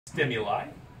stimuli.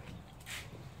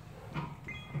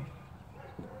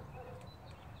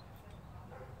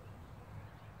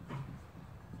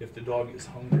 If the dog is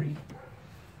hungry.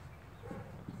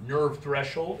 Nerve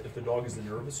threshold, if the dog is a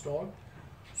nervous dog.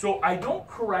 So I don't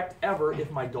correct ever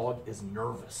if my dog is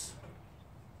nervous.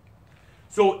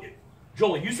 So,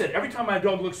 Joel, you said every time my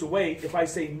dog looks away, if I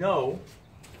say no,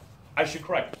 I should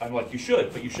correct. I'm like, you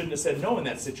should, but you shouldn't have said no in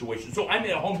that situation. So I'm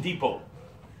at Home Depot,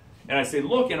 and I say,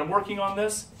 look, and I'm working on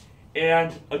this,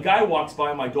 and a guy walks by,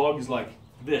 and my dog is like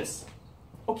this.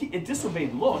 Okay, it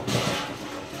disobeyed look.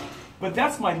 But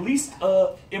that's my least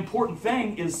important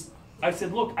thing is, I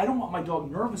said, look, I don't want my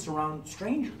dog nervous around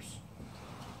strangers.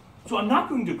 So I'm not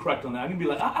going to correct on that. I'm going to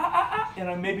be like, and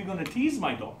I'm maybe going to tease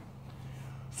my dog.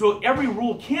 So every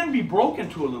rule can be broken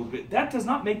to a little bit. That does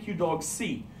not make you dogs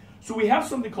see. So we have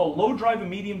something called low drive and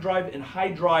medium drive and high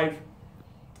drive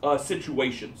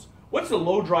situations. What's a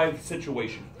low drive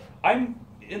situation? I'm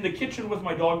in the kitchen with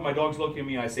my dog's looking at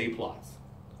me, I say plots.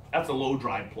 That's a low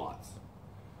drive plots.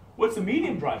 What's a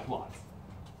medium drive plots?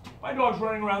 My dog's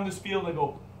running around this field, I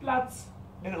go, plots,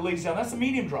 and it lays down. That's a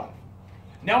medium drive.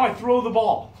 Now I throw the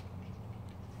ball.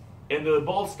 And the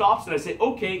ball stops, and I say,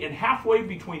 okay, and halfway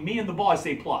between me and the ball, I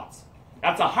say plots.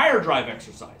 That's a higher drive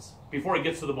exercise before it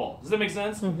gets to the ball. Does that make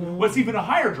sense? Mm-hmm. What's even a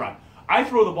higher drive? I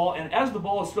throw the ball, and as the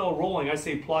ball is still rolling, I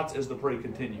say plots as the parade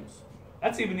continues.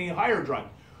 That's even a higher drive.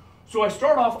 So I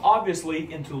start off,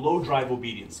 obviously, into low drive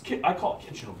obedience. I call it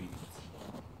kitchen obedience.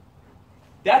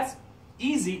 That's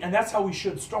easy, and that's how we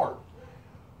should start.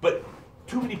 But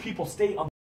too many people stay on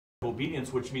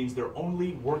obedience, which means they're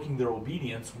only working their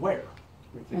obedience where?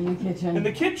 In the kitchen. In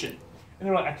the kitchen. And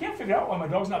they're like, I can't figure out why my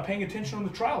dog's not paying attention on the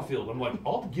trial field. I'm like,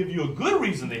 I'll give you a good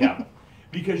reason they haven't.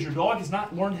 Because your dog has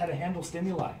not learned how to handle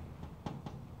stimuli.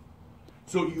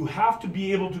 So you have to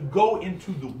be able to go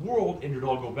into the world and your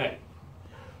dog obey.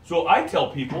 So I tell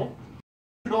people,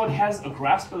 your dog has a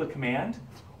grasp of the command.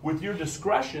 With your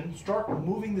discretion, start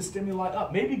moving the stimuli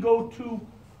up. Maybe go to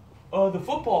the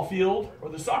football field or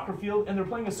the soccer field and they're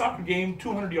playing a soccer game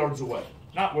 200 yards away.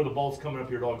 Not where the ball's coming up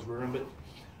your dog's rear end, but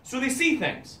so they see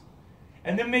things.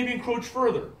 And then maybe encroach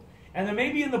further. And then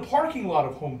maybe in the parking lot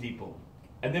of Home Depot.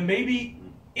 And then maybe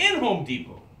in Home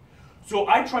Depot. So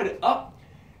I try to up.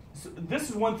 So this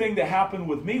is one thing that happened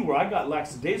with me where I got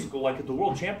lackadaisical, like at the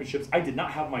World Championships. I did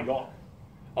not have my dog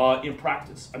in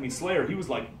practice. I mean, Slayer, he was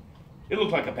like, it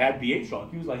looked like a bad BH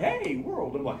dog. He was like, hey,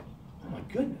 world. I'm like, oh my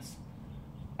goodness.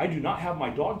 I do not have my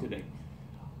dog today.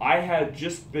 I had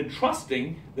just been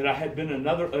trusting that I had been in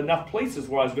enough places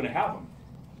where I was going to have him.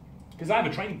 Because I have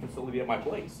a training facility at my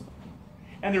place.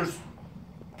 And there's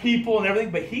people and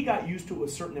everything, but he got used to a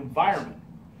certain environment.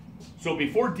 So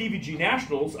before DVG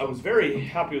Nationals, I was very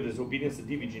happy with his obedience at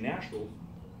DVG Nationals.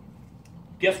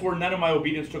 Guess where none of my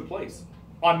obedience took place?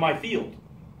 On my field.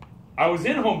 I was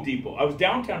in Home Depot. I was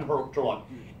downtown Turlock.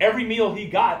 Every meal he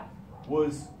got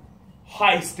was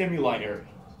high stimuli area.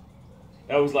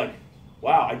 I was like,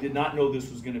 wow, I did not know this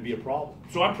was going to be a problem.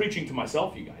 So I'm preaching to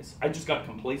myself, you guys. I just got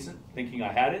complacent, thinking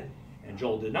I had it, and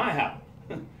Joel did not have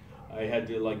it. I had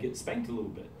to get spanked a little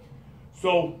bit.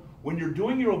 So when you're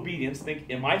doing your obedience, think,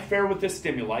 am I fair with this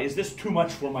stimuli? Is this too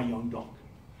much for my young dog?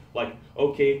 Like,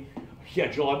 okay, yeah,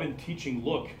 Joel, I've been teaching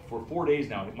look for 4 days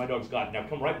now. My dog's got it. Now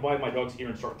come right by my dog's ear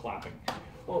and start clapping.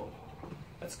 Well,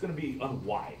 that's going to be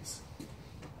unwise.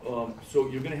 So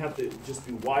you're going to have to just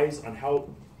be wise on how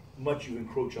much you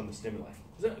encroach on the stimuli.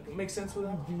 Does that make sense with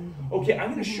that? Okay,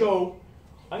 I'm going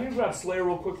to grab Slayer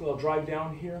real quickly. I'll drive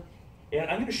down here. And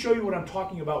I'm going to show you what I'm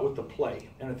talking about with the play.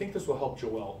 And I think this will help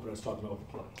Joel, what I was talking about with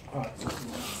the play. All right.